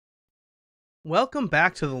Welcome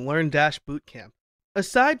back to the LearnDash Bootcamp.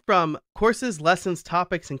 Aside from courses, lessons,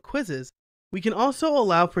 topics, and quizzes, we can also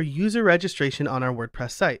allow for user registration on our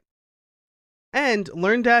WordPress site. And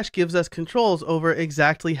LearnDash gives us controls over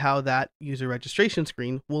exactly how that user registration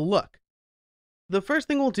screen will look. The first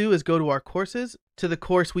thing we'll do is go to our courses, to the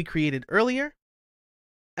course we created earlier,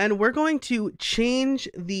 and we're going to change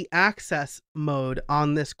the access mode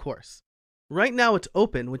on this course. Right now it's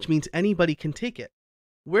open, which means anybody can take it.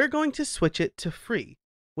 We're going to switch it to free,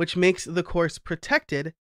 which makes the course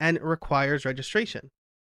protected and requires registration.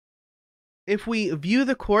 If we view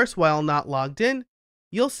the course while not logged in,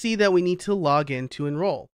 you'll see that we need to log in to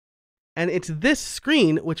enroll. And it's this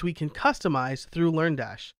screen which we can customize through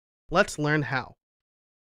LearnDash. Let's learn how.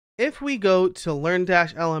 If we go to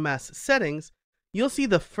LearnDash LMS settings, you'll see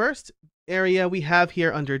the first area we have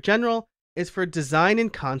here under General is for design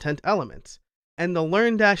and content elements, and the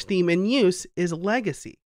LearnDash theme in use is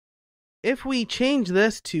Legacy. If we change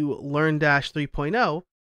this to LearnDash 3.0,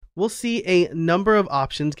 we'll see a number of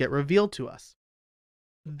options get revealed to us.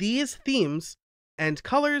 These themes and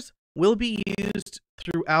colors will be used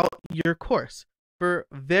throughout your course for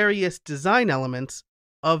various design elements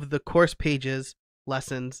of the course pages,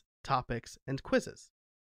 lessons, topics, and quizzes.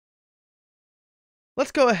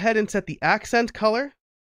 Let's go ahead and set the accent color.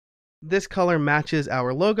 This color matches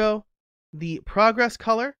our logo. The progress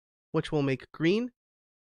color, which will make green.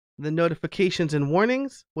 The notifications and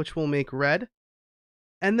warnings, which will make red.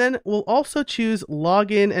 And then we'll also choose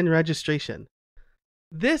login and registration.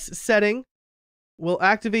 This setting will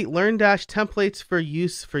activate LearnDash templates for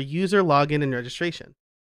use for user login and registration.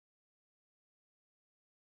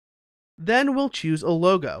 Then we'll choose a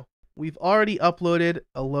logo. We've already uploaded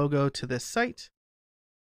a logo to this site.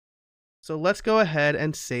 So let's go ahead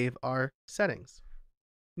and save our settings.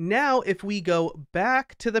 Now, if we go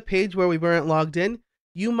back to the page where we weren't logged in,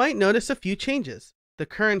 you might notice a few changes. The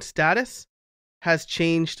current status has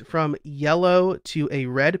changed from yellow to a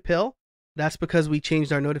red pill. That's because we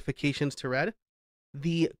changed our notifications to red.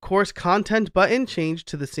 The course content button changed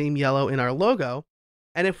to the same yellow in our logo.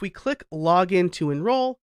 And if we click login to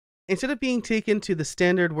enroll, instead of being taken to the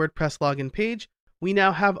standard WordPress login page, we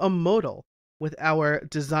now have a modal with our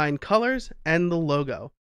design colors and the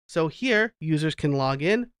logo. So here, users can log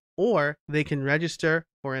in or they can register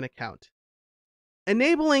for an account.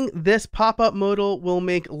 Enabling this pop-up modal will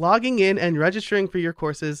make logging in and registering for your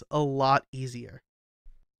courses a lot easier.